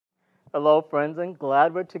Hello, friends, and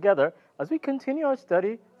glad we're together as we continue our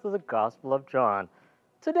study through the Gospel of John.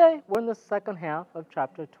 Today, we're in the second half of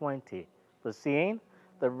chapter 20. The scene,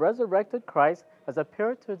 the resurrected Christ has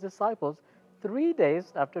appeared to his disciples 3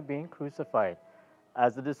 days after being crucified.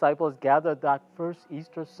 As the disciples gathered that first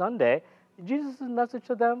Easter Sunday, Jesus' message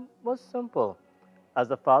to them was simple. As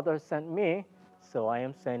the Father has sent me, so I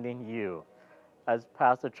am sending you. As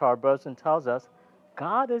Pastor Charles Burson tells us,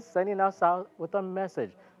 God is sending us out with a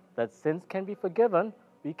message that sins can be forgiven,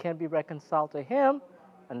 we can be reconciled to Him,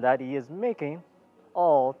 and that He is making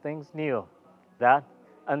all things new. That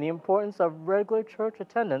and the importance of regular church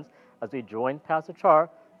attendance as we join Pastor Char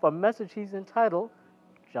for a message he's entitled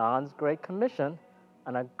John's Great Commission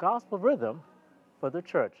and a Gospel Rhythm for the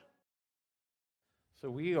Church. So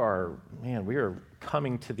we are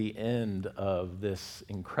coming to the end of this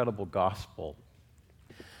incredible gospel.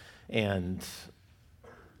 And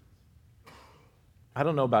I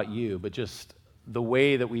don't know about you, but just the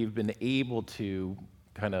way that we've been able to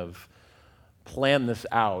kind of plan this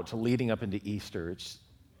out leading up into Easter, it's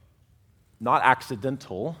not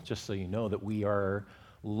accidental, just so you know, that we are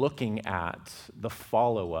looking at the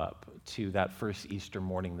follow-up to that first Easter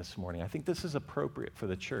morning this morning. I think this is appropriate for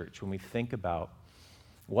the church when we think about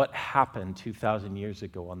what happened 2,000 years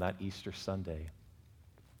ago on that Easter Sunday,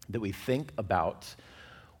 that we think about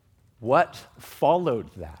what followed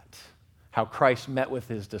that, how Christ met with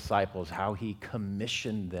his disciples, how he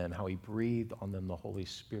commissioned them, how he breathed on them the Holy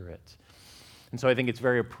Spirit. And so I think it's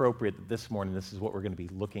very appropriate that this morning this is what we're going to be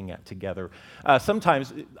looking at together.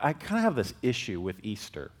 Sometimes I kind of have this issue with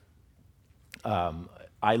Easter.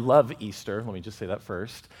 I love Easter, let me just say that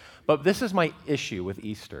first, but this is my issue with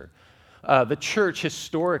Easter. The church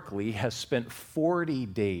historically has spent 40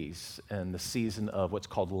 days in the season of what's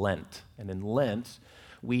called Lent. And in Lent,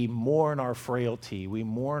 we mourn our frailty, we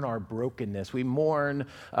mourn our brokenness, we mourn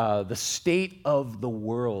the state of the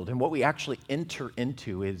world. And what we actually enter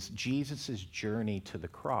into is Jesus' journey to the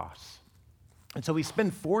cross. And so we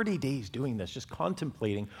spend 40 days doing this, just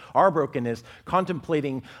contemplating our brokenness,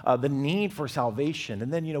 contemplating the need for salvation.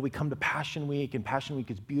 And then, we come to Passion Week, and Passion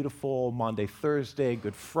Week is beautiful. Maundy, Thursday,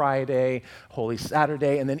 Good Friday, Holy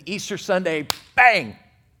Saturday, and then Easter Sunday, bang!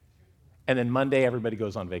 And then Monday, everybody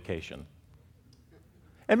goes on vacation.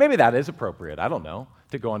 And maybe that is appropriate, I don't know,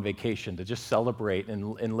 to go on vacation, to just celebrate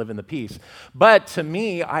and live in the peace. But to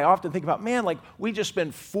me, I often think about, we just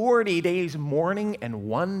spent 40 days mourning and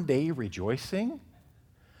 1 day rejoicing.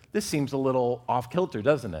 This seems a little off-kilter,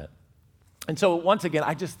 doesn't it? And so once again,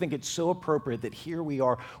 I just think it's so appropriate that here we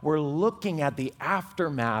are. We're looking at the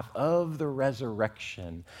aftermath of the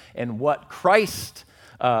resurrection and what Christ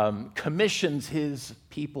commissions his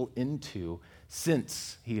people into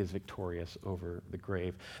since he is victorious over the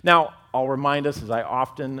grave. Now, I'll remind us, as I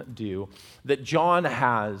often do, that John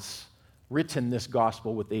has written this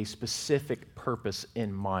gospel with a specific purpose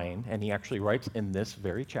in mind, and he actually writes in this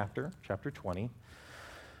very chapter, chapter 20,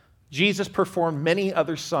 Jesus performed many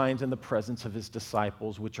other signs in the presence of his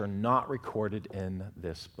disciples, which are not recorded in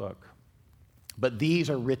this book. But these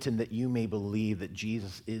are written that you may believe that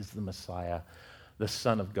Jesus is the Messiah, the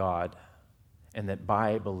Son of God, and that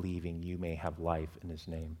by believing you may have life in his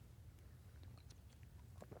name.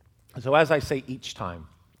 So as I say each time,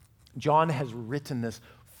 John has written this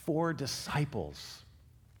for disciples.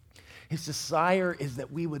 His desire is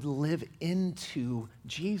that we would live into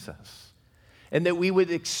Jesus and that we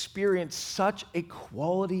would experience such a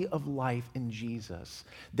quality of life in Jesus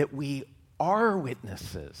that we are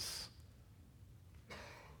witnesses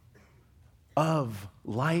of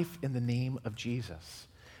life in the name of Jesus.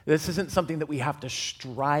 This isn't something that we have to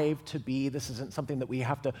strive to be. This isn't something that we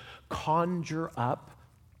have to conjure up,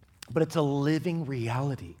 but it's a living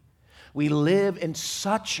reality. We live in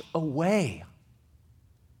such a way,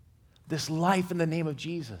 this life in the name of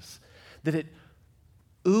Jesus, that it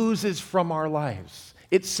oozes from our lives.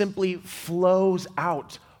 It simply flows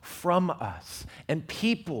out from us. And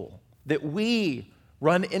people that we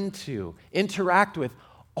run into, interact with,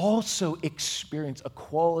 also experience a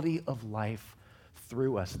quality of life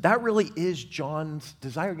through us. That really is John's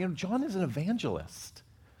desire. John is an evangelist.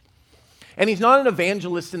 And he's not an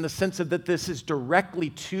evangelist in the sense of that this is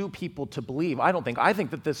directly to people to believe. I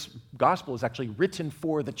think that this gospel is actually written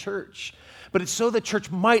for the church. But it's so the church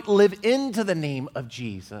might live into the name of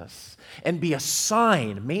Jesus and be a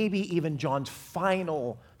sign, maybe even John's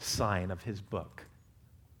final sign of his book,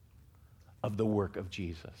 of the work of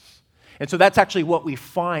Jesus. And so that's actually what we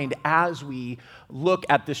find as we look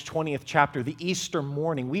at this 20th chapter, the Easter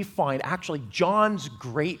morning. We find actually John's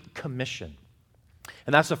Great Commission.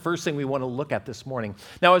 And that's the first thing we want to look at this morning.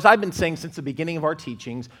 Now, as I've been saying since the beginning of our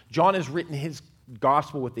teachings, John has written his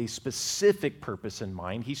gospel with a specific purpose in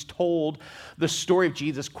mind. He's told the story of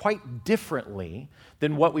Jesus quite differently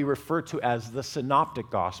than what we refer to as the synoptic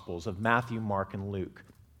gospels of Matthew, Mark, and Luke.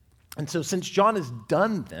 And so since John has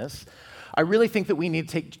done this, I really think that we need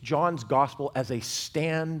to take John's gospel as a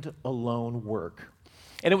stand-alone work.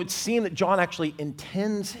 And it would seem that John actually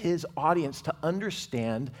intends his audience to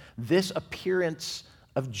understand this appearance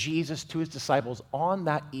of Jesus to his disciples on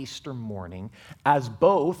that Easter morning as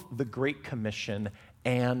both the Great Commission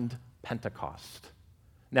and Pentecost.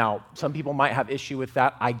 Now, some people might have issue with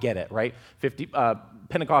that. I get it, right?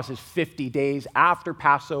 Pentecost is 50 days after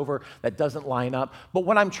Passover. That doesn't line up. But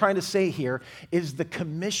what I'm trying to say here is the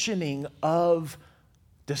commissioning of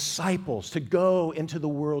disciples to go into the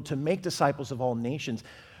world to make disciples of all nations.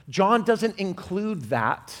 John doesn't include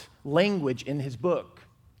that language in his book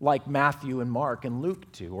like Matthew and Mark and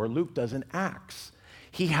Luke do, or Luke does in Acts.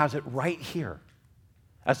 He has it right here.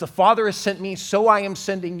 As the Father has sent me, so I am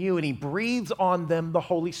sending you. And he breathes on them the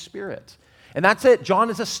Holy Spirit. And that's it. John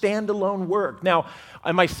is a standalone work. Now,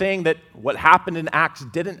 am I saying that what happened in Acts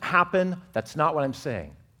didn't happen? That's not what I'm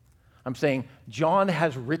saying. I'm saying John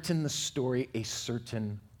has written the story a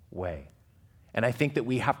certain way. And I think that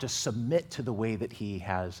we have to submit to the way that he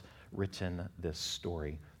has written this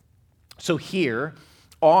story. So here,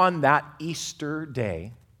 on that Easter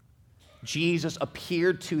day, Jesus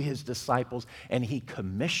appeared to his disciples and he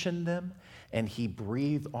commissioned them and he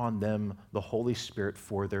breathed on them the Holy Spirit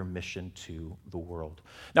for their mission to the world.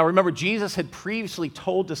 Now remember, Jesus had previously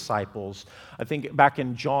told disciples, I think back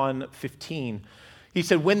in John 15, he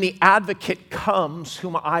said, when the advocate comes,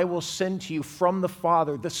 whom I will send to you from the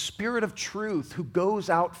Father, the Spirit of truth who goes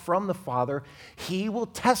out from the Father, he will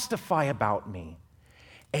testify about me.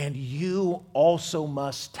 And you also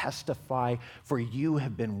must testify, for you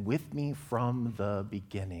have been with me from the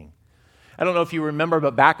beginning. I don't know if you remember,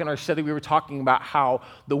 but back in our study, we were talking about how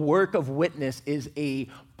the work of witness is a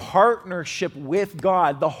partnership with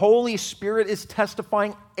God. The Holy Spirit is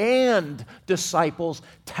testifying and disciples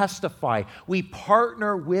testify. We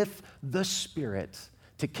partner with the Spirit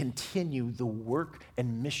to continue the work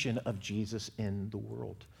and mission of Jesus in the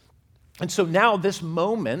world. And so now this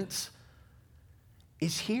moment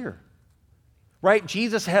is here, right?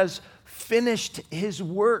 Jesus has finished his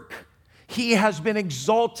work. He has been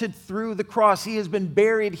exalted through the cross. He has been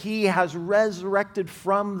buried. He has resurrected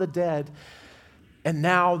from the dead. And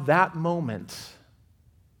now that moment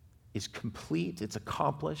is complete. It's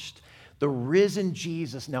accomplished. The risen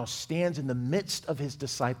Jesus now stands in the midst of his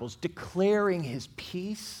disciples, declaring his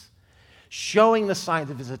peace, showing the signs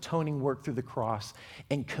of his atoning work through the cross,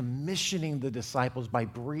 and commissioning the disciples by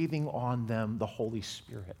breathing on them the Holy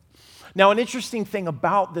Spirit. Now, an interesting thing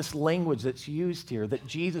about this language that's used here, that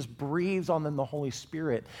Jesus breathes on them the Holy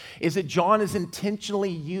Spirit, is that John is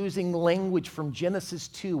intentionally using language from Genesis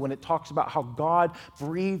 2 when it talks about how God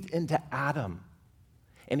breathed into Adam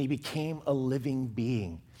and he became a living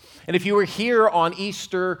being. And if you were here on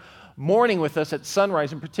Easter morning with us at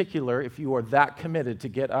sunrise in particular, if you are that committed to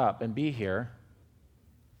get up and be here.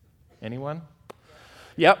 Anyone?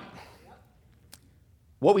 Yep.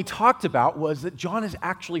 What we talked about was that John is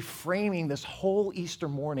actually framing this whole Easter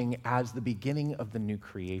morning as the beginning of the new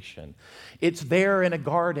creation. It's there in a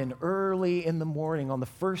garden early in the morning on the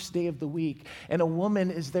first day of the week, and a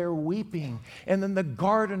woman is there weeping, and then the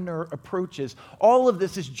gardener approaches. All of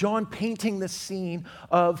this is John painting the scene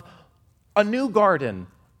of a new garden,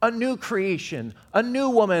 a new creation, a new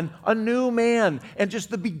woman, a new man, and just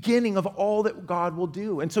the beginning of all that God will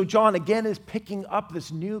do. And so John, again, is picking up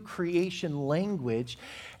this new creation language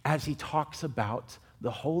as he talks about the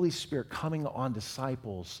Holy Spirit coming on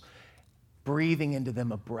disciples, breathing into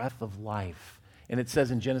them a breath of life. And it says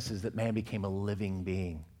in Genesis that man became a living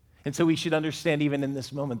being. And so we should understand even in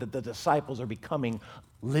this moment that the disciples are becoming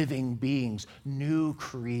living beings, new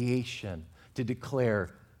creation, to declare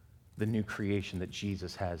the new creation that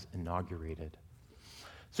Jesus has inaugurated.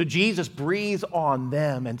 So Jesus breathes on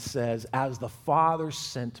them and says, as the Father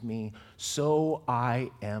sent me, so I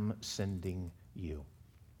am sending you.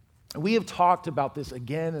 We have talked about this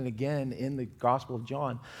again and again in the Gospel of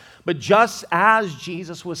John. But just as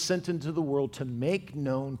Jesus was sent into the world to make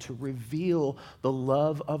known, to reveal the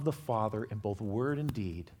love of the Father in both word and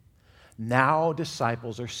deed, now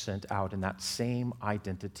disciples are sent out in that same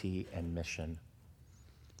identity and mission.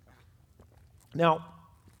 Now,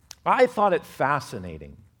 I thought it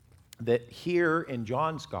fascinating that here in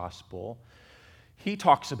John's gospel, he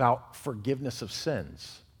talks about forgiveness of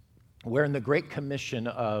sins, where in the Great Commission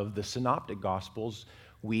of the Synoptic Gospels,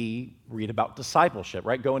 we read about discipleship,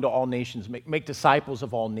 right? Go into all nations, make disciples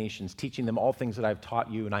of all nations, teaching them all things that I've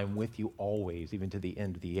taught you, and I am with you always, even to the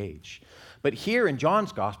end of the age. But here in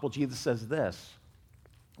John's gospel, Jesus says this: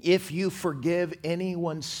 if you forgive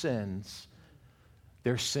anyone's sins,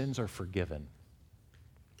 their sins are forgiven.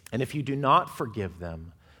 And if you do not forgive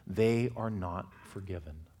them, they are not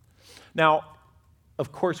forgiven. Now,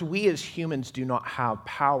 of course, we as humans do not have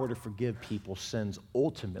power to forgive people's sins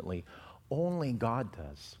ultimately. Only God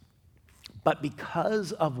does. But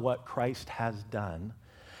because of what Christ has done,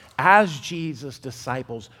 as Jesus'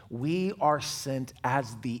 disciples, we are sent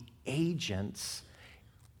as the agents,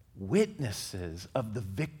 witnesses of the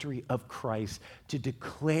victory of Christ to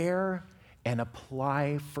declare and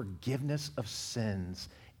apply forgiveness of sins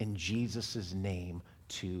in Jesus' name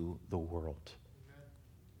to the world.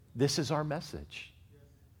 This is our message.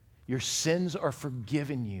 Your sins are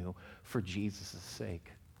forgiven you for Jesus' sake.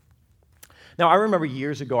 Now, I remember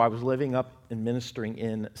years ago, I was living up and ministering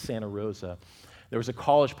in Santa Rosa. There was a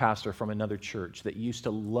college pastor from another church that used to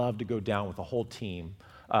love to go down with the whole team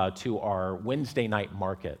to our Wednesday night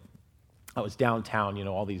market. I was downtown,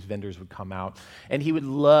 all these vendors would come out, and he would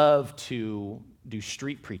love to do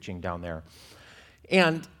street preaching down there.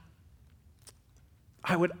 And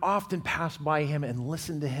I would often pass by him and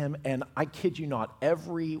listen to him, and I kid you not,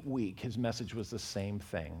 every week his message was the same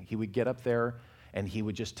thing. He would get up there and he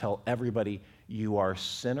would just tell everybody, you are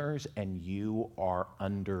sinners and you are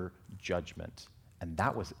under judgment. And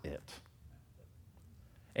that was it.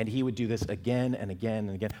 And he would do this again and again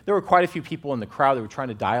and again. There were quite a few people in the crowd that were trying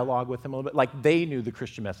to dialogue with him a little bit. Like they knew the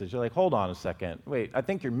Christian message. They're like, hold on a second. Wait, I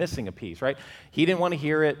think you're missing a piece, right? He didn't want to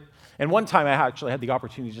hear it. And one time I actually had the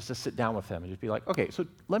opportunity just to sit down with him and just be like, okay, so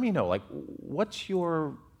let me know, what's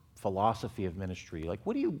your philosophy of ministry?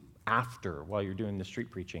 What are you after while you're doing the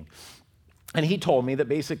street preaching? And he told me that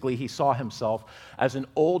basically he saw himself as an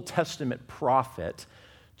Old Testament prophet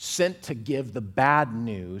sent to give the bad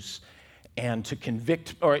news and to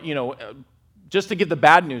convict, or, just to give the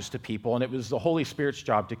bad news to people, and it was the Holy Spirit's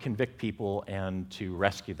job to convict people and to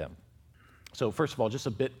rescue them. So first of all, just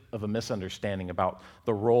a bit of a misunderstanding about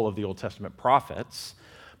the role of the Old Testament prophets.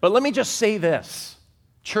 But let me just say this,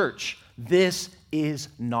 church, this is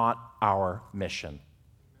not our mission.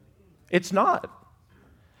 It's not.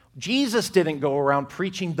 Jesus didn't go around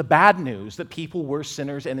preaching the bad news that people were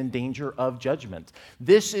sinners and in danger of judgment.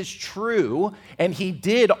 This is true, and he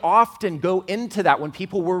did often go into that when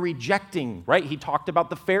people were rejecting, right? He talked about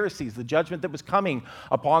the Pharisees, the judgment that was coming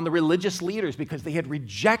upon the religious leaders because they had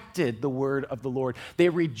rejected the word of the Lord. They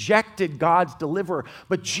rejected God's deliverer.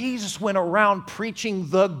 But Jesus went around preaching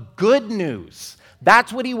the good news.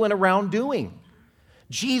 That's what he went around doing.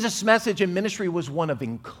 Jesus' message and ministry was one of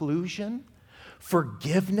inclusion,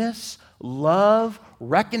 forgiveness, love,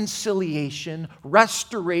 reconciliation,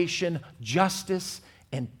 restoration, justice,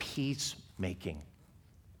 and peacemaking.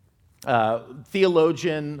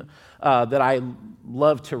 Theologian that I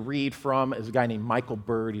love to read from is a guy named Michael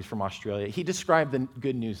Bird. He's from Australia. He described the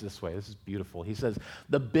good news this way. This is beautiful. He says,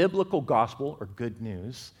 the biblical gospel, or good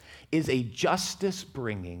news, is a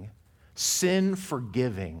justice-bringing,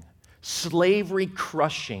 sin-forgiving,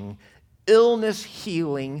 slavery-crushing,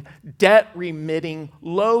 illness-healing, debt-remitting,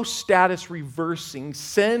 low-status reversing,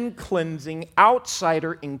 sin-cleansing,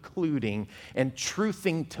 outsider-including, and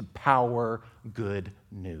truthing-to-power good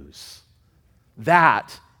news.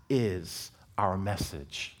 That is our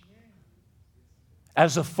message.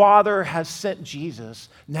 As the Father has sent Jesus,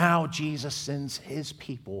 now Jesus sends his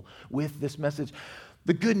people with this message.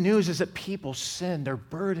 The good news is that people's sin, their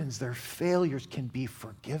burdens, their failures can be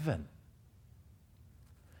forgiven.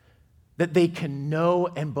 That they can know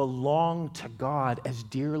and belong to God as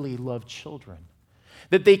dearly loved children.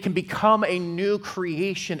 That they can become a new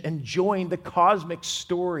creation and join the cosmic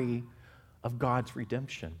story of God's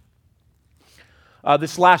redemption.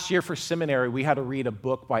 This last year for seminary, we had to read a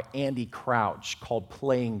book by Andy Crouch called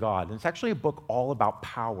Playing God. And it's actually a book all about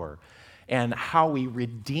power and how we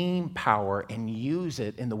redeem power and use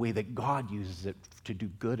it in the way that God uses it to do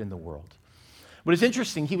good in the world. But it's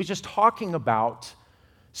interesting, he was just talking about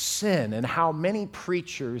sin and how many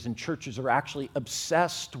preachers and churches are actually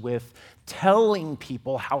obsessed with telling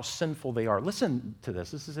people how sinful they are. Listen to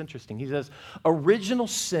this. This is interesting. He says, original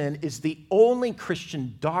sin is the only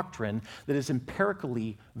Christian doctrine that is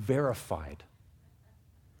empirically verified.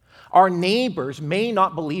 Our neighbors may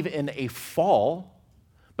not believe in a fall,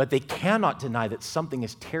 but they cannot deny that something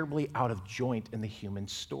is terribly out of joint in the human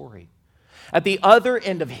story. At the other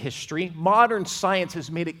end of history, modern science has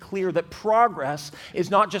made it clear that progress is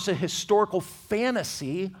not just a historical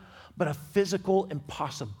fantasy, but a physical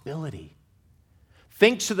impossibility.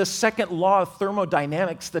 Thanks to the second law of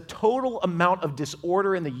thermodynamics, the total amount of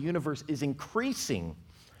disorder in the universe is increasing.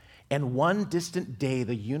 And one distant day,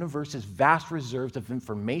 the universe's vast reserves of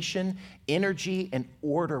information, energy, and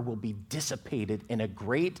order will be dissipated in a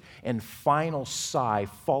great and final sigh,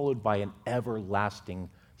 followed by an everlasting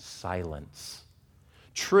silence.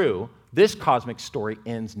 True, this cosmic story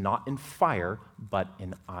ends not in fire, but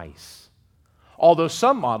in ice. Although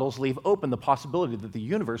some models leave open the possibility that the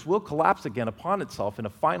universe will collapse again upon itself in a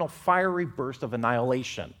final fiery burst of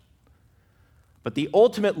annihilation. But the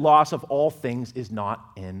ultimate loss of all things is not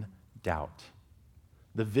in doubt.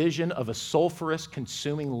 The vision of a sulfurous,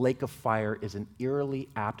 consuming lake of fire is an eerily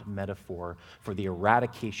apt metaphor for the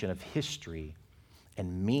eradication of history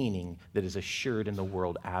and meaning that is assured in the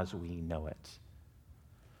world as we know it.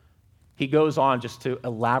 He goes on just to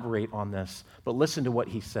elaborate on this, but listen to what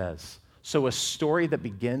he says. So a story that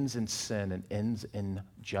begins in sin and ends in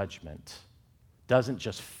judgment doesn't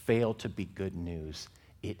just fail to be good news.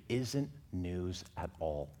 It isn't news at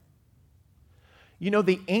all. You know,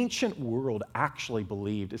 the ancient world actually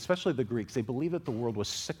believed, especially the Greeks, they believed that the world was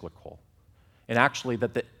cyclical. And actually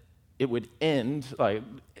that it would end, like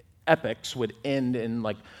epics would end in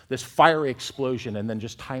like this fiery explosion, and then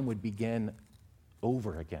just time would begin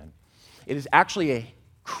over again. It is actually a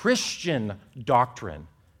Christian doctrine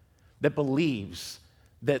that believes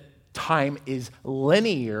that time is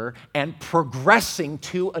linear and progressing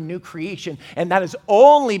to a new creation, and that is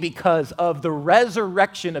only because of the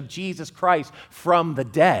resurrection of Jesus Christ from the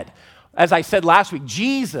dead. As I said last week,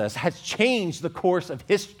 Jesus has changed the course of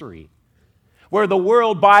history. Where the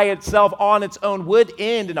world by itself on its own would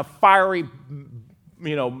end in a fiery,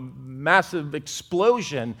 massive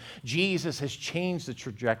explosion, Jesus has changed the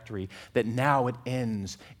trajectory that now it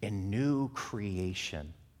ends in new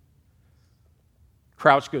creation.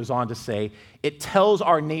 Crouch goes on to say, it tells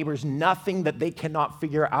our neighbors nothing that they cannot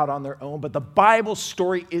figure out on their own, but the Bible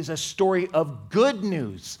story is a story of good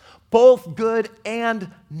news, both good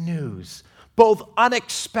and news, both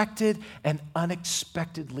unexpected and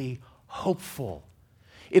unexpectedly hopeful.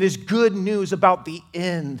 It is good news about the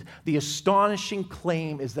end. The astonishing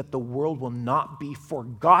claim is that the world will not be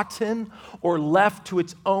forgotten or left to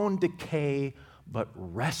its own decay, but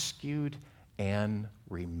rescued and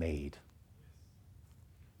remade.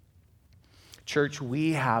 Church,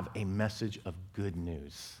 we have a message of good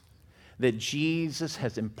news that Jesus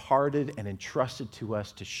has imparted and entrusted to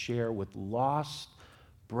us to share with lost,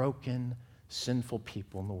 broken, sinful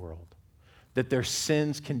people in the world. That their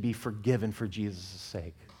sins can be forgiven for Jesus'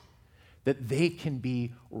 sake. That they can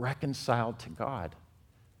be reconciled to God.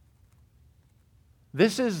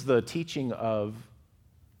 This is the teaching of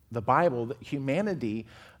the Bible, that humanity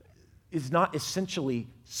is not essentially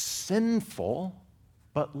sinful,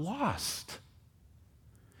 but lost.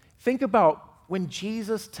 Think about when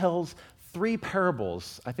Jesus tells 3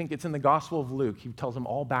 parables. I think it's in the Gospel of Luke. He tells them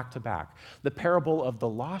all back to back. The parable of the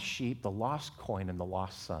lost sheep, the lost coin, and the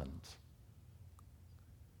lost sons.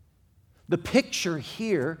 The picture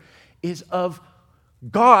here is of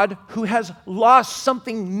God who has lost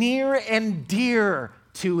something near and dear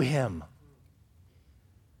to him.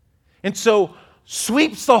 And so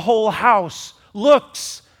sweeps the whole house,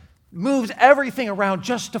 looks, moves everything around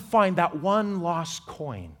just to find that one lost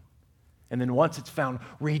coin. And then once it's found,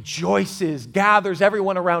 rejoices, gathers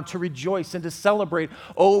everyone around to rejoice and to celebrate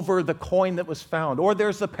over the coin that was found. Or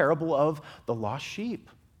there's the parable of the lost sheep.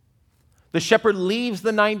 The shepherd leaves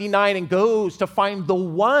the 99 and goes to find the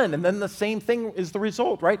one, and then the same thing is the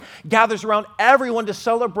result, right? Gathers around everyone to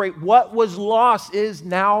celebrate what was lost is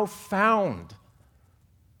now found.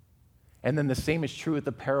 And then the same is true with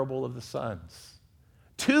the parable of the sons.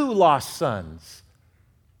 2 lost sons.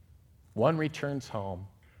 One returns home.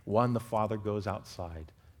 One, the father goes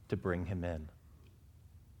outside to bring him in.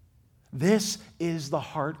 This is the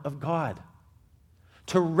heart of God.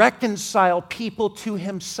 To reconcile people to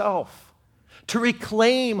himself. To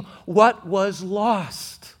reclaim what was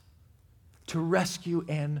lost. To rescue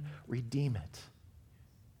and redeem it.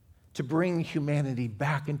 To bring humanity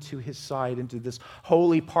back into his side, into this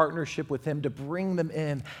holy partnership with him, to bring them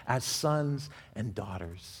in as sons and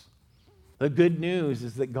daughters. The good news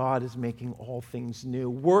is that God is making all things new,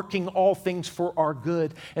 working all things for our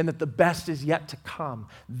good, and that the best is yet to come.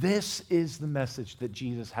 This is the message that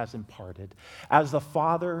Jesus has imparted. As the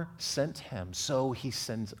Father sent him, so he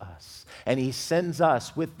sends us. And he sends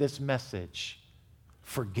us with this message,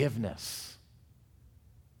 forgiveness.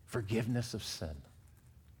 Forgiveness of sin.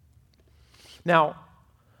 Now,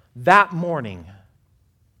 that morning,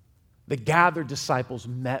 the gathered disciples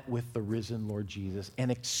met with the risen Lord Jesus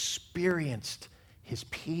and experienced his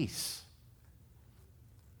peace.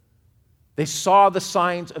 They saw the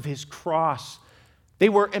signs of his cross. They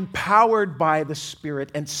were empowered by the Spirit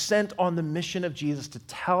and sent on the mission of Jesus to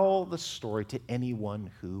tell the story to anyone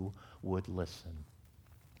who would listen.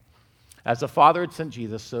 As the Father had sent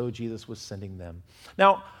Jesus, so Jesus was sending them.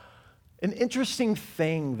 Now, an interesting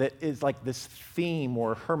thing that is like this theme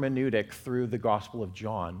or hermeneutic through the Gospel of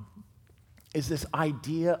John is this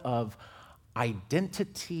idea of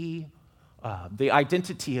identity, the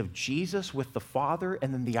identity of Jesus with the Father,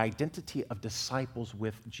 and then the identity of disciples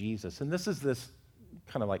with Jesus. And this is this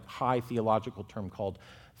kind of like high theological term called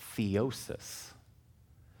theosis.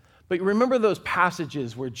 But you remember those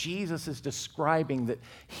passages where Jesus is describing that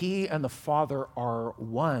he and the Father are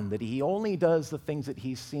one, that he only does the things that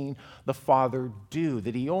he's seen the Father do,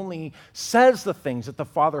 that he only says the things that the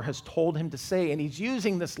Father has told him to say. And he's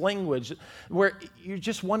using this language where you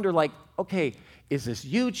just wonder, like, okay, is this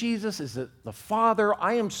you, Jesus? Is it the Father?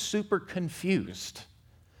 I am super confused.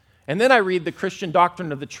 And then I read the Christian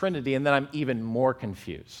doctrine of the Trinity, and then I'm even more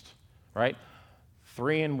confused, right?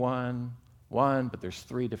 3 in 1. But there's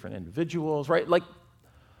 3 different individuals, right?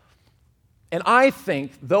 And I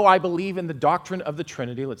think, though I believe in the doctrine of the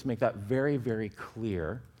Trinity, let's make that very, very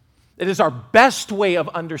clear, it is our best way of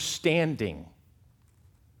understanding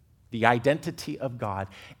the identity of God,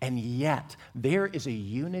 and yet there is a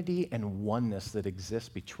unity and oneness that exists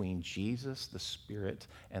between Jesus, the Spirit,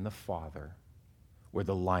 and the Father, where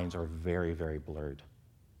the lines are very, very blurred.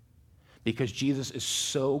 Because Jesus is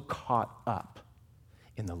so caught up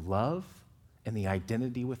in the love and the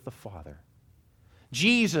identity with the Father.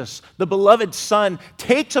 Jesus, the beloved Son,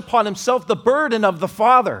 takes upon himself the burden of the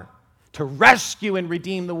Father to rescue and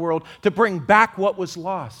redeem the world, to bring back what was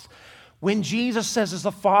lost. When Jesus says, as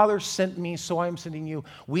the Father sent me, so I am sending you,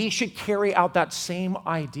 we should carry out that same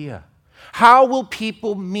idea. How will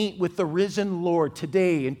people meet with the risen Lord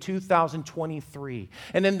today in 2023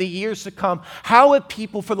 and in the years to come? How have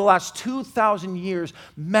people for the last 2,000 years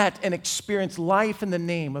met and experienced life in the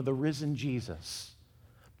name of the risen Jesus?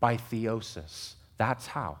 By theosis. That's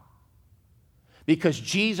how. Because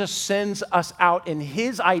Jesus sends us out in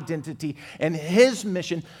his identity and his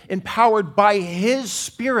mission, empowered by his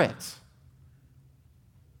Spirit.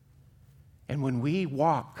 And when we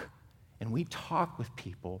walk and we talk with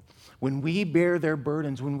people, when we bear their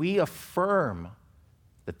burdens, when we affirm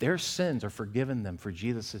that their sins are forgiven them for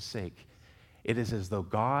Jesus' sake, it is as though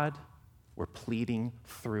God were pleading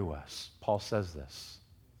through us. Paul says this,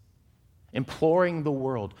 imploring the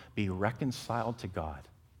world, be reconciled to God.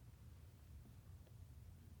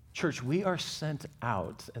 Church, we are sent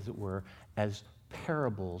out, as it were, as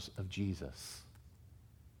parables of Jesus.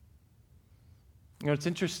 You know, it's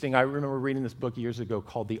interesting. I remember reading this book years ago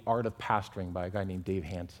called The Art of Pastoring by a guy named Dave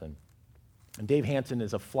Hansen. And Dave Hansen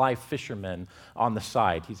is a fly fisherman on the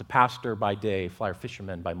side. He's a pastor by day, fly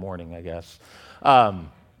fisherman by morning, I guess.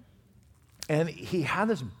 And he had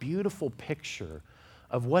this beautiful picture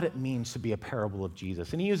of what it means to be a parable of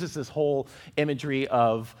Jesus. And he uses this whole imagery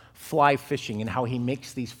of fly fishing and how he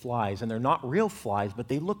makes these flies. And they're not real flies, but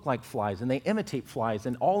they look like flies. And they imitate flies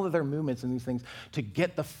and all of their movements and these things to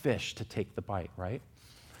get the fish to take the bite, right?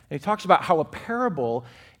 And he talks about how a parable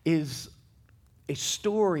is a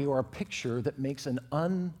story or a picture that makes an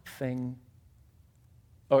unknown thing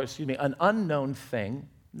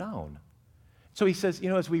known. So he says, you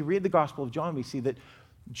know, as we read the Gospel of John, we see that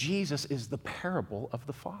Jesus is the parable of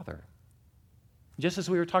the Father. Just as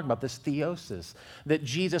we were talking about, this theosis, that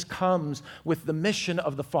Jesus comes with the mission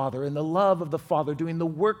of the Father and the love of the Father, doing the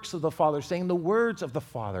works of the Father, saying the words of the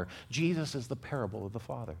Father. Jesus is the parable of the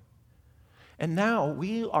Father. And now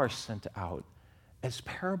we are sent out as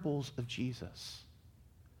parables of Jesus.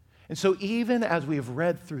 And so even as we have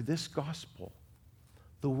read through this gospel,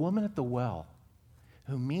 the woman at the well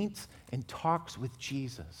who meets and talks with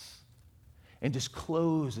Jesus and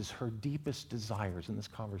discloses her deepest desires in this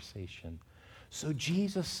conversation. So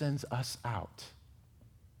Jesus sends us out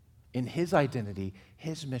in his identity,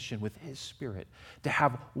 his mission, with his Spirit, to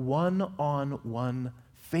have one-on-one,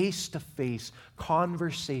 face-to-face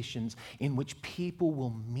conversations in which people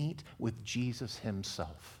will meet with Jesus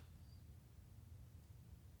himself.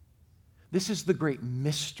 This is the great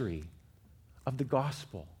mystery of the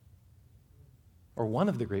gospel, or one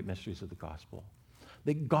of the great mysteries of the gospel.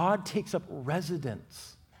 That God takes up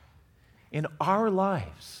residence in our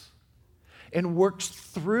lives and works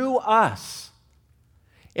through us.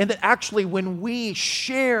 And that actually when we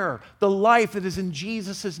share the life that is in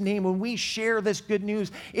Jesus' name, when we share this good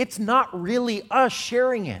news, it's not really us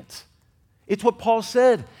sharing it. It's what Paul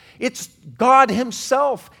said. It's God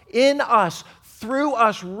himself in us, through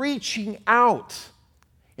us, reaching out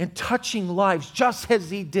and touching lives just as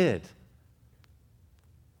he did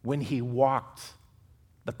when he walked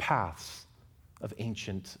the paths of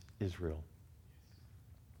ancient Israel.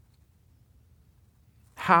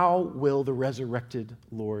 How will the resurrected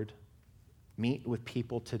Lord meet with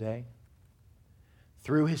people today?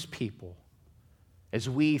 Through his people, as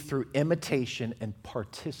we, through imitation and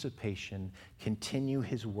participation, continue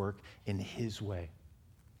his work in his way.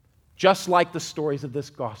 Just like the stories of this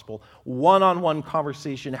gospel, one-on-one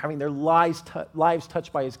conversation, having their lives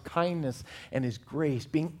touched by his kindness and his grace,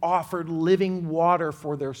 being offered living water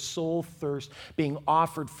for their soul thirst, being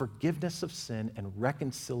offered forgiveness of sin and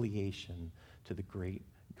reconciliation to the great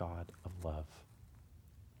God of love.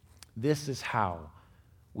 This is how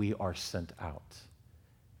we are sent out.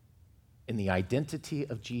 In the identity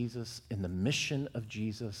of Jesus, in the mission of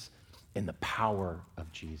Jesus, in the power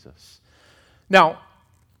of Jesus. Now,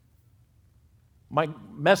 my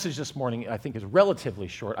message this morning, I think, is relatively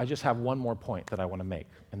short. I just have one more point that I want to make,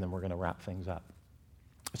 and then we're going to wrap things up.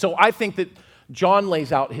 So I think that John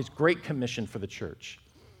lays out his great commission for the church.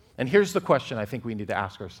 And here's the question I think we need to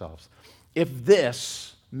ask ourselves. If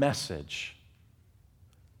this message,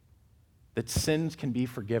 that sins can be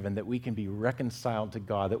forgiven, that we can be reconciled to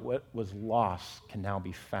God, that what was lost can now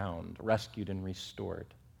be found, rescued, and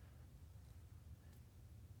restored.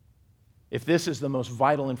 If this is the most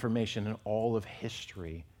vital information in all of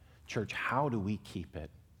history, church, how do we keep it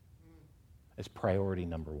as priority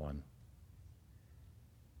number one?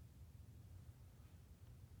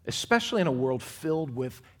 Especially in a world filled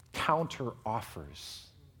with counter offers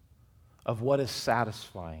of what is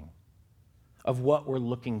satisfying, of what we're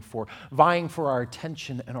looking for, vying for our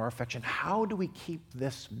attention and our affection. How do we keep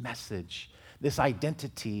this message, this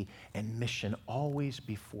identity and mission always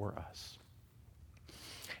before us?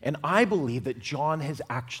 And I believe that John has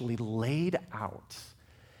actually laid out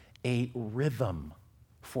a rhythm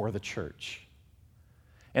for the church.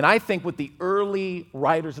 And I think what the early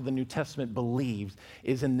writers of the New Testament believed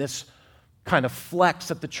is in this kind of flex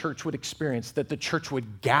that the church would experience, that the church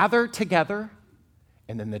would gather together,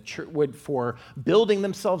 and then the church would, for building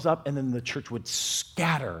themselves up, and then the church would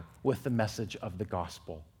scatter with the message of the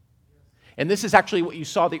gospel. And this is actually what you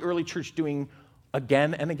saw the early church doing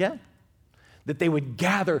again and again. That they would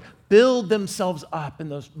gather, build themselves up in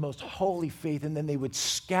those most holy faith, and then they would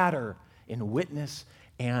scatter in witness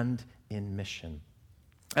and in mission.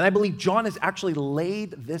 And I believe John has actually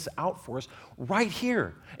laid this out for us right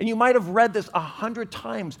here. And you might have read this 100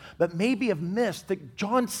 times, but maybe have missed that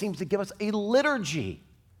John seems to give us a liturgy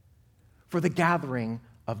for the gathering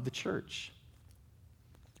of the church.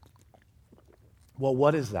 Well,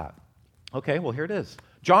 what is that? Okay, well, here it is.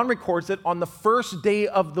 John records that on the first day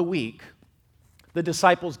of the week, the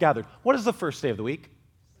disciples gathered. What is the first day of the week?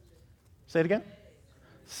 Say it again.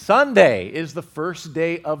 Sunday is the first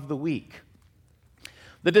day of the week.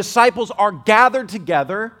 The disciples are gathered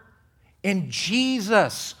together, and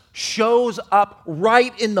Jesus shows up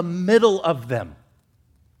right in the middle of them.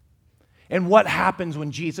 And what happens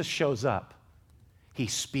when Jesus shows up? He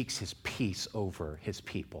speaks his peace over his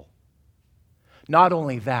people. Not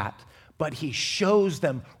only that, but he shows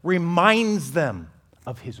them, reminds them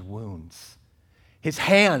of his wounds, his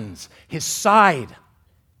hands, his side,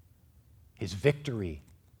 his victory,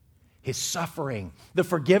 his suffering, the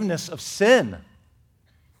forgiveness of sin.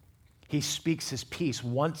 He speaks his peace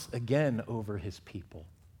once again over his people.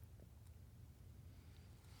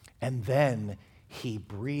 And then he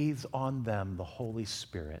breathes on them the Holy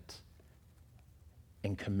Spirit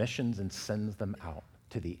and commissions and sends them out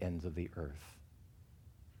to the ends of the earth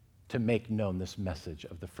to make known this message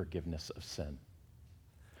of the forgiveness of sin.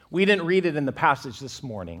 We didn't read it in the passage this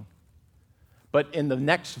morning, but in the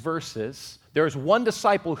next verses, there is one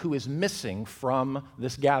disciple who is missing from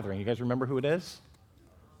this gathering. You guys remember who it is?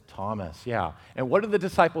 Thomas, yeah. And what did the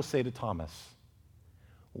disciples say to Thomas?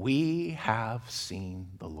 We have seen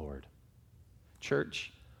the Lord.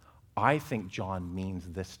 Church, I think John means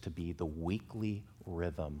this to be the weekly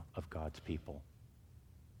rhythm of God's people.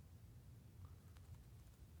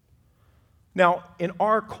 Now, in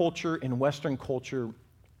our culture, in Western culture,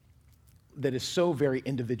 that is so very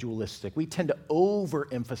individualistic, we tend to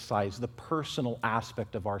overemphasize the personal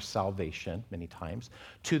aspect of our salvation many times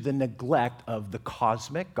to the neglect of the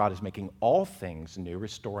cosmic. God is making all things new,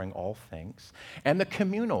 restoring all things, and the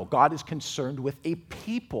communal. God is concerned with a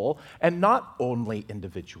people and not only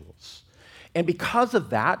individuals. And because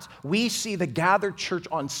of that, we see the gathered church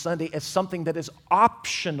on Sunday as something that is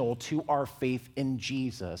optional to our faith in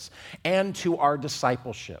Jesus and to our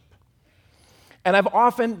discipleship. And I've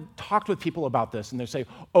often talked with people about this, and they say,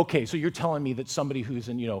 okay, so you're telling me that somebody who's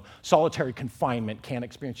in, solitary confinement can't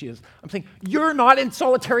experience Jesus. I'm saying, you're not in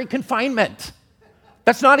solitary confinement.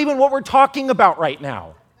 That's not even what we're talking about right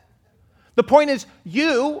now. The point is,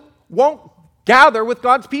 you won't gather with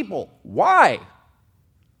God's people. Why?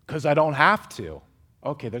 Because I don't have to.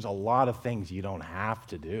 Okay, there's a lot of things you don't have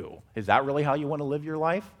to do. Is that really how you want to live your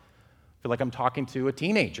life? I feel like I'm talking to a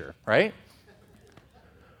teenager, right?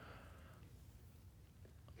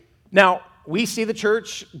 Now, we see the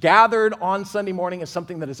church gathered on Sunday morning as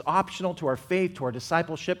something that is optional to our faith, to our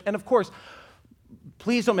discipleship. And of course,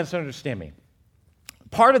 please don't misunderstand me.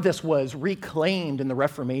 Part of this was reclaimed in the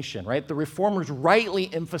Reformation, right? The Reformers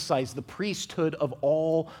rightly emphasized the priesthood of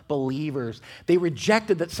all believers. They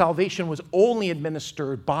rejected that salvation was only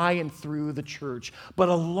administered by and through the church. But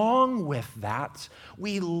along with that,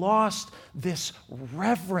 we lost this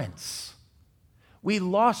reverence. We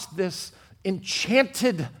lost this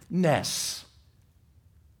enchantedness.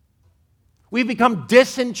 We've become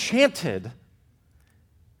disenchanted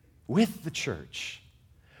with the church,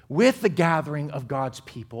 with the gathering of God's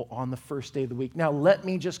people on the first day of the week. Now, let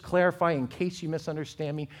me just clarify in case you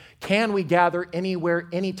misunderstand me. Can we gather anywhere,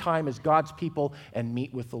 anytime as God's people and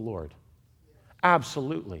meet with the Lord?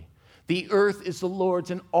 Absolutely. The earth is the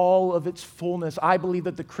Lord's in all of its fullness. I believe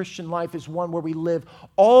that the Christian life is one where we live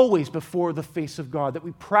always before the face of God, that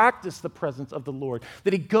we practice the presence of the Lord,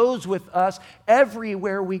 that He goes with us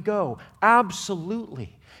everywhere we go.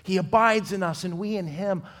 Absolutely. He abides in us and we in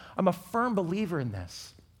Him. I'm a firm believer in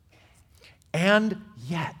this. And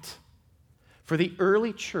yet, for the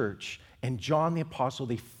early church and John the Apostle,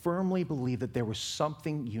 they firmly believed that there was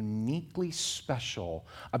something uniquely special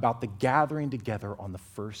about the gathering together on the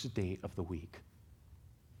first day of the week.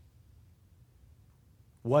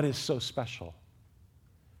 What is so special?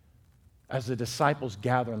 As the disciples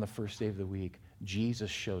gather on the first day of the week,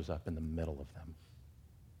 Jesus shows up in the middle of them.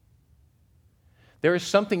 There is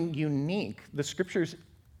something unique. The scriptures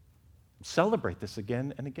celebrate this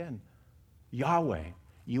again and again. Yahweh,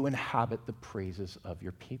 you inhabit the praises of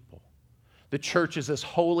your people. The church is this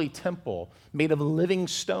holy temple made of living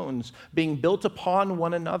stones being built upon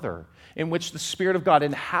one another, in which the Spirit of God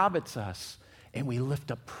inhabits us, and we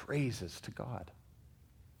lift up praises to God.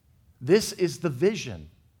 This is the vision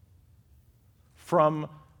from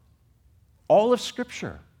all of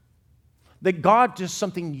Scripture, that God does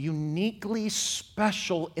something uniquely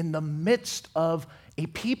special in the midst of a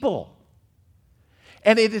people.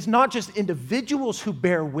 And it is not just individuals who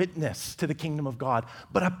bear witness to the kingdom of God,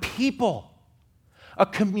 but a people, a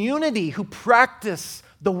community who practice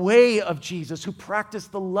the way of Jesus, who practice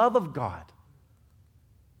the love of God.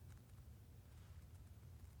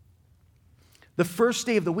 The first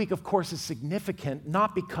day of the week, of course, is significant,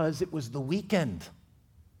 not because it was the weekend.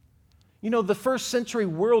 You know, the first century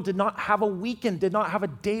world did not have a weekend, did not have a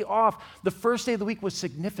day off. The first day of the week was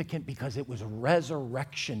significant because it was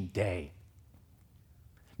Resurrection Day.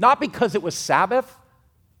 Not because it was Sabbath.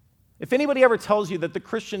 If anybody ever tells you that the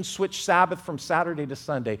Christians switched Sabbath from Saturday to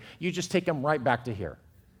Sunday, you just take them right back to here.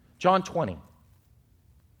 John 20.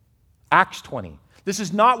 Acts 20. This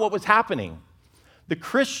is not what was happening. The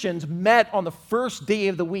Christians met on the first day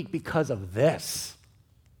of the week because of this.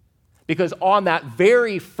 Because on that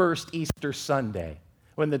very first Easter Sunday,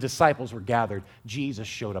 when the disciples were gathered, Jesus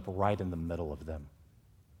showed up right in the middle of them.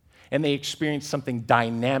 And they experienced something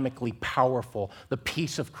dynamically powerful, the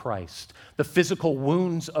peace of Christ, the physical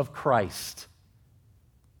wounds of Christ,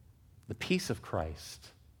 the peace of Christ,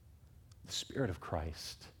 the Spirit of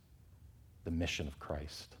Christ, the mission of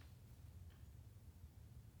Christ.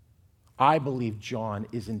 I believe John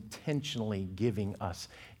is intentionally giving us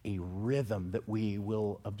a rhythm that we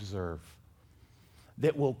will observe,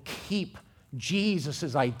 that will keep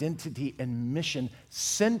Jesus' identity and mission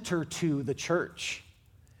center to the church,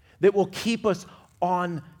 that will keep us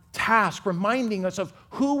on task, reminding us of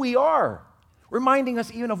who we are, reminding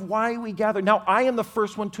us even of why we gather. Now, I am the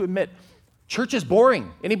first one to admit, church is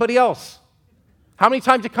boring. Anybody else? How many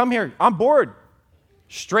times you come here? I'm bored.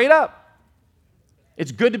 Straight up.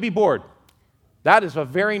 It's good to be bored. That is a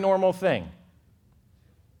very normal thing.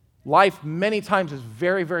 Life many times is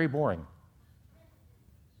very, very boring.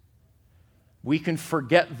 We can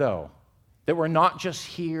forget, though, that we're not just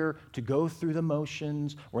here to go through the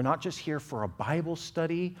motions. We're not just here for a Bible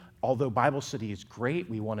study. Although Bible study is great,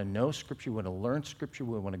 we want to know Scripture, we want to learn Scripture,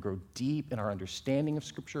 we want to grow deep in our understanding of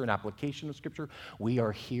Scripture and application of Scripture. We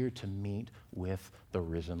are here to meet with the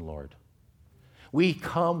risen Lord. We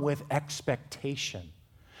come with expectation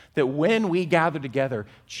that when we gather together,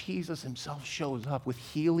 Jesus Himself shows up with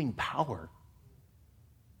healing power.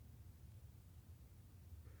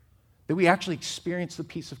 That we actually experience the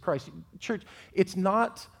peace of Christ. Church, it's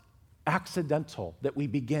not accidental that we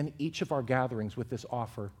begin each of our gatherings with this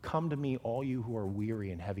offer, "Come to me, all you who are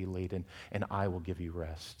weary and heavy laden, and I will give you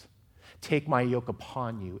rest." Take my yoke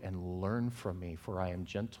upon you and learn from me, for I am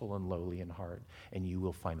gentle and lowly in heart, and you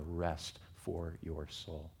will find rest for your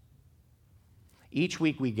soul. Each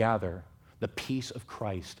week we gather, the peace of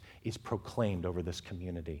Christ is proclaimed over this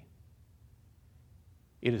community.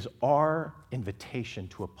 It is our invitation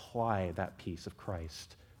to apply that peace of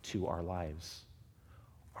Christ to our lives.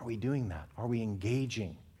 Are we doing that? Are we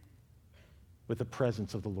engaging with the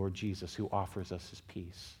presence of the Lord Jesus who offers us his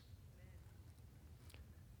peace?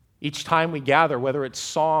 Each time we gather, whether it's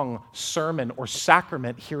song, sermon, or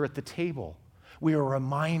sacrament here at the table, we are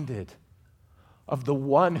reminded of the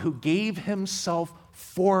one who gave himself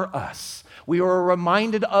for us. We are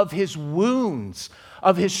reminded of his wounds,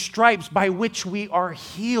 of his stripes by which we are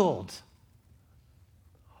healed.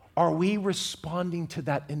 Are we responding to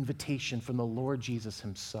that invitation from the Lord Jesus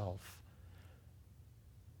himself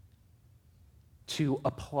to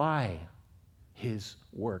apply his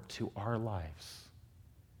work to our lives?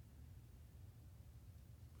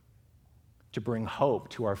 To bring hope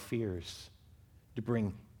to our fears, to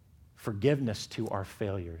bring forgiveness to our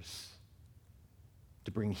failures,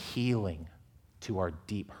 to bring healing to our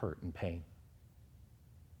deep hurt and pain.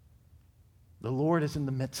 The Lord is in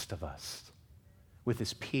the midst of us with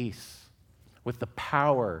his peace, with the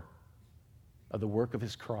power of the work of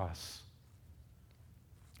his cross,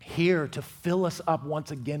 here to fill us up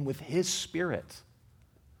once again with his Spirit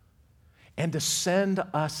and to send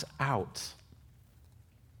us out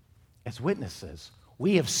as witnesses.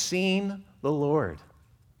 We have seen the Lord.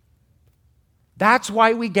 That's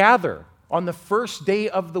why we gather on the first day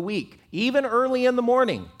of the week, even early in the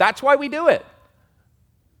morning. That's why we do it.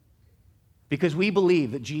 Because we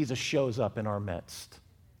believe that Jesus shows up in our midst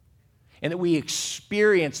and that we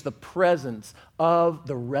experience the presence of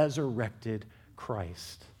the resurrected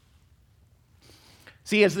Christ.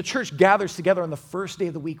 See, as the church gathers together on the first day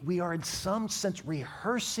of the week, we are in some sense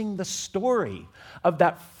rehearsing the story of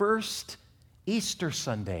that first Easter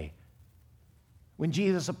Sunday when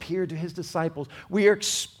Jesus appeared to his disciples. We are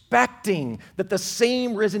expecting that the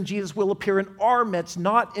same risen Jesus will appear in our midst,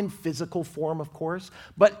 not in physical form, of course,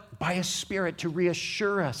 but by his Spirit to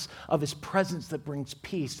reassure us of his presence that brings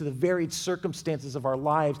peace to the varied circumstances of our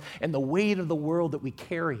lives and the weight of the world that we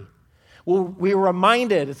carry. Well, we are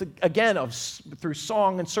reminded, again, through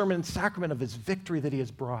song and sermon and sacrament, of his victory that he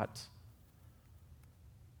has brought.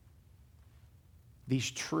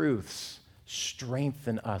 These truths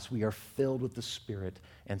strengthen us. We are filled with the Spirit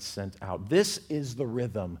and sent out. This is the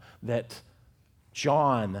rhythm that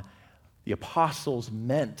John, the apostles,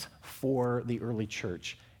 meant for the early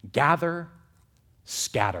church. Gather,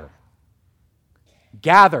 scatter.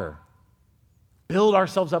 Gather. Build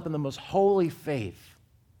ourselves up in the most holy faith.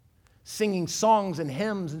 Singing songs and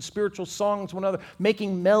hymns and spiritual songs to one another,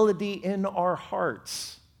 making melody in our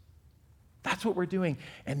hearts. That's what we're doing.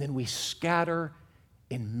 And then we scatter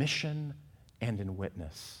in mission and in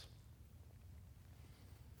witness.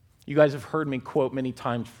 You guys have heard me quote many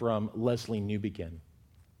times from Leslie Newbegin.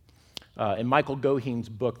 In Michael Goheen's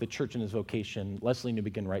book, The Church and His Vocation, Leslie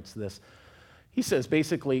Newbegin writes this. He says,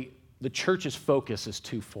 basically, the church's focus is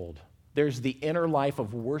twofold. There's the inner life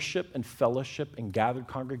of worship and fellowship in gathered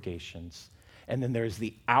congregations, and then there's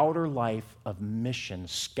the outer life of mission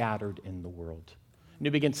scattered in the world.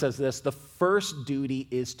 Newbegin says this: the first duty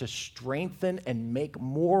is to strengthen and make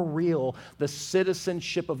more real the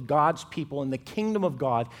citizenship of God's people in the kingdom of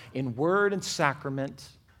God in word and sacrament,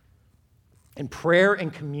 in prayer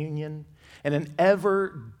and communion, and an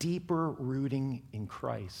ever deeper rooting in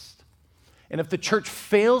Christ. And if the church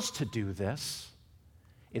fails to do this,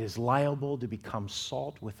 it is liable to become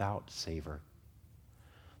salt without savor.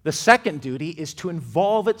 The second duty is to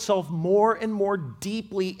involve itself more and more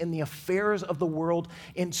deeply in the affairs of the world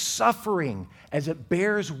in suffering as it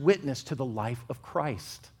bears witness to the life of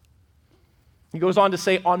Christ. He goes on to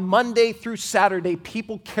say, on Monday through Saturday,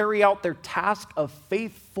 people carry out their task of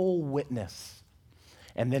faithful witness.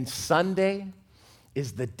 And then Sunday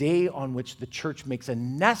is the day on which the church makes a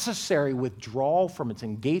necessary withdrawal from its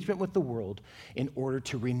engagement with the world in order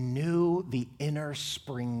to renew the inner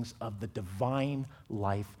springs of the divine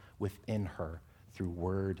life within her through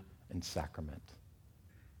word and sacrament.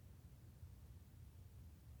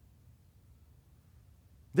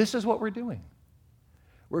 This is what we're doing.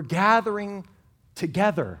 We're gathering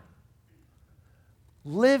together,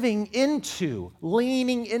 living into,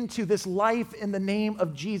 leaning into this life in the name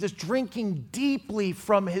of Jesus, drinking deeply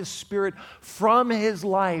from his Spirit, from his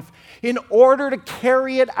life, in order to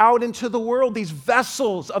carry it out into the world, these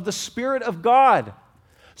vessels of the Spirit of God,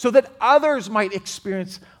 so that others might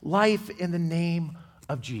experience life in the name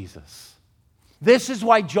of Jesus. This is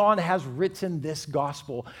why John has written this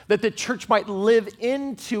gospel, that the church might live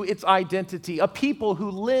into its identity, a people who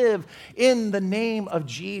live in the name of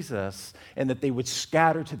Jesus, and that they would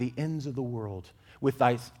scatter to the ends of the world with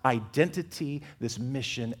this identity, this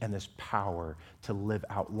mission, and this power to live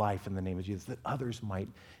out life in the name of Jesus, that others might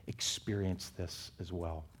experience this as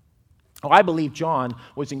well. I believe John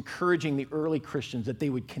was encouraging the early Christians that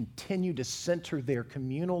they would continue to center their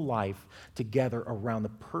communal life together around the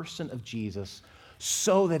person of Jesus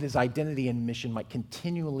so that his identity and mission might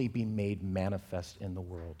continually be made manifest in the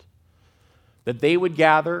world. That they would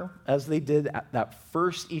gather, as they did at that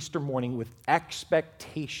first Easter morning, with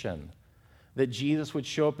expectation that Jesus would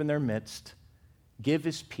show up in their midst, give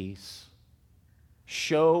his peace,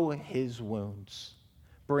 show his wounds,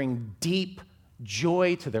 bring deep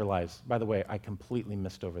joy to their lives. By the way, I completely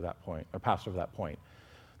missed over that point, or passed over that point.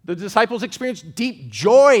 The disciples experienced deep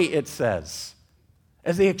joy, it says,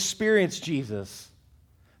 as they experienced Jesus.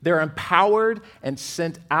 They're empowered and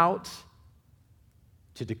sent out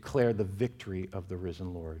to declare the victory of the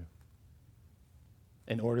risen Lord,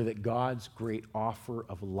 in order that God's great offer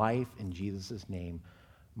of life in Jesus' name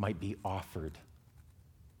might be offered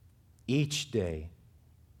each day,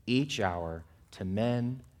 each hour, to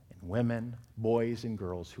men and women, boys and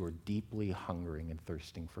girls who are deeply hungering and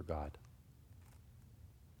thirsting for God.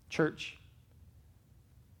 Church,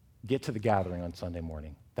 get to the gathering on Sunday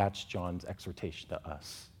morning. That's John's exhortation to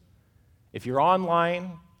us. If you're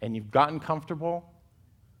online and you've gotten comfortable,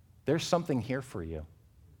 there's something here for you.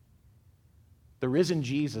 The risen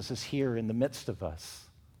Jesus is here in the midst of us.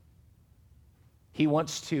 He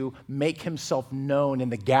wants to make himself known in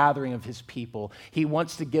the gathering of his people. He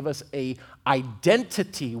wants to give us an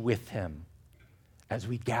identity with him as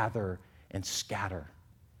we gather and scatter,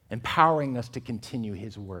 empowering us to continue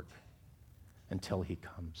his work until he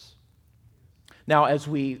comes. Now, as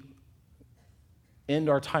we end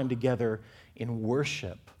our time together in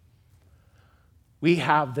worship, we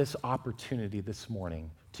have this opportunity this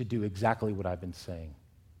morning to do exactly what I've been saying,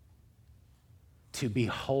 to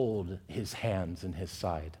behold his hands and his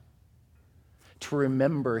side, to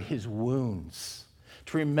remember his wounds,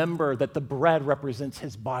 to remember that the bread represents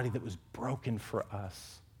his body that was broken for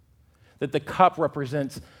us, that the cup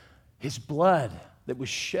represents his blood that was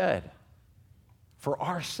shed for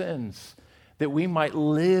our sins, that we might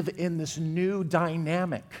live in this new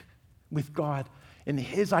dynamic with God in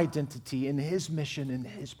his identity, in his mission, in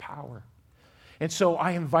his power. And so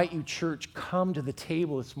I invite you, church, come to the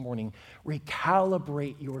table this morning,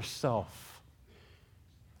 recalibrate yourself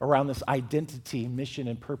around this identity, mission,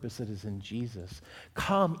 and purpose that is in Jesus.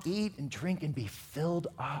 Come, eat and drink and be filled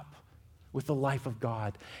up with the life of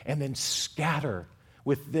God, and then scatter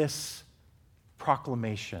with this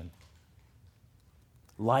proclamation: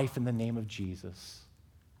 life in the name of Jesus.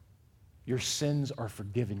 Your sins are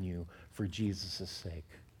forgiven you for Jesus' sake.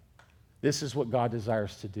 This is what God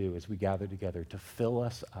desires to do as we gather together, to fill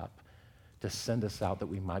us up, to send us out that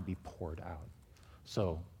we might be poured out.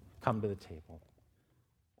 So come to the table.